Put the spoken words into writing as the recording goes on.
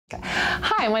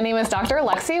Hi, my name is Dr.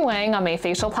 Lexie Wang. I'm a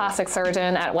facial plastic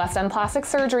surgeon at West End Plastic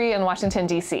Surgery in Washington,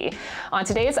 D.C. On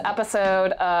today's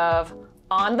episode of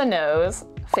On the Nose,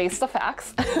 Face the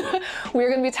Facts, we're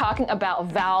going to be talking about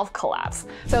valve collapse.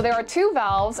 So there are two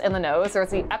valves in the nose.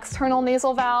 There's the external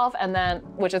nasal valve, and then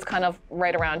which is kind of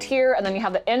right around here, and then you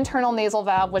have the internal nasal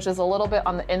valve, which is a little bit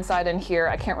on the inside in here.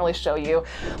 I can't really show you,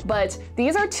 but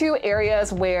these are two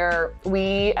areas where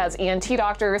we as ENT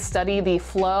doctors study the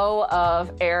flow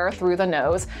of air through the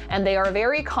nose, and they are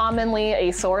very commonly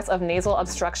a source of nasal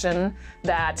obstruction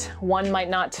that one might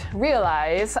not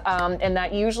realize, and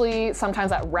that usually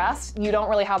sometimes at rest you don't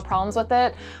really have problems with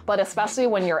it, but especially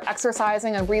when you're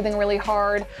exercising and breathing really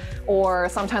hard, or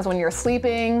sometimes when you're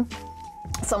sleeping,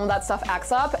 some of that stuff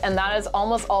acts up, and that is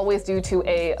almost always due to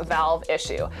a valve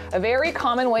issue. A very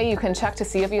common way you can check to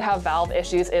see if you have valve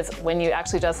issues is when you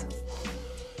actually just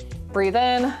breathe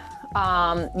in.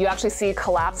 You actually see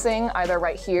collapsing either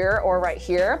right here or right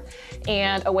here.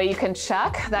 And a way you can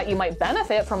check that you might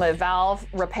benefit from a valve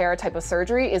repair type of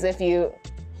surgery is if you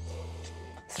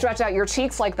stretch out your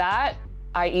cheeks like that,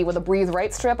 i.e. with a breathe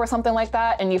right strip or something like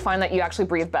that, and you find that you actually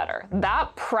breathe better.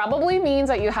 That probably means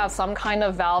that you have some kind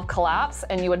of valve collapse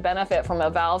and you would benefit from a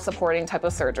valve supporting type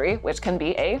of surgery, which can be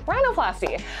a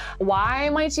rhinoplasty. Why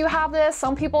might you have this?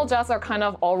 Some people just are kind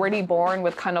of already born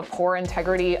with kind of poor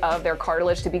integrity of their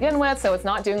cartilage to begin with, so it's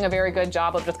not doing a very good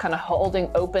job of just kind of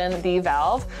holding open the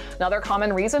valve. Another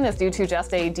common reason is due to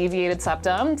just a deviated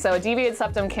septum. So a deviated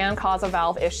septum can cause a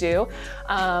valve issue,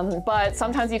 but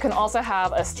sometimes you can also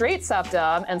have a straight septum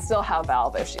and still have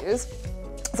valve issues.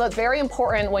 So it's very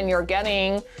important when you're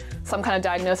getting some kind of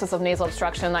diagnosis of nasal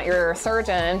obstruction that your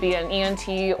surgeon, be it an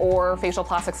ENT or facial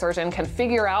plastic surgeon, can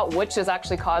figure out which is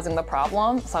actually causing the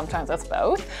problem. Sometimes it's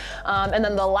both. And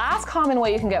then the last common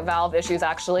way you can get valve issues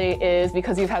actually is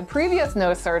because you've had previous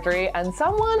nose surgery and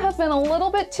someone has been a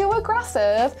little bit too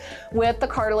aggressive with the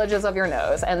cartilages of your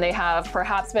nose, and they have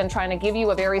perhaps been trying to give you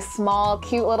a very small,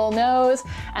 cute little nose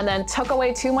and then took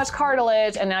away too much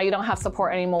cartilage, and now you don't have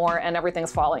support anymore and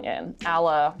everything's falling in, a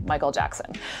la Michael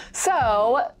Jackson.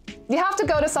 So you have to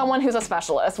go to someone who's a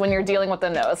specialist when you're dealing with the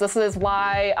nose. This is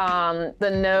why the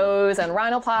nose and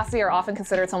rhinoplasty are often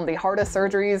considered some of the hardest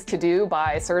surgeries to do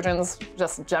by surgeons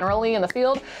just generally in the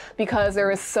field, because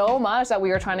there is so much that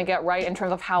we are trying to get right in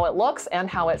terms of how it looks and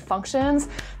how it functions.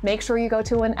 Make sure you go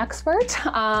to an expert.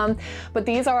 But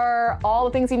these are all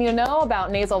the things you need to know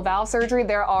about nasal valve surgery.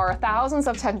 There are thousands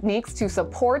of techniques to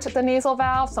support the nasal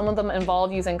valve. Some of them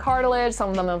involve using cartilage, some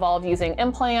of them involve using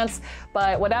implants,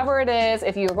 but whatever it is,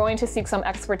 if you're going to seek some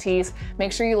expertise,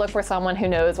 make sure you look for someone who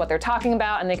knows what they're talking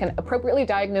about and they can appropriately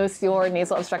diagnose your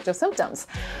nasal obstructive symptoms.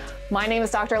 My name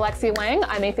is Dr. Lexie Wang.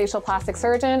 I'm a facial plastic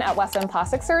surgeon at West End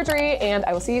Plastic Surgery, and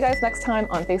I will see you guys next time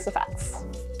on Face the Facts.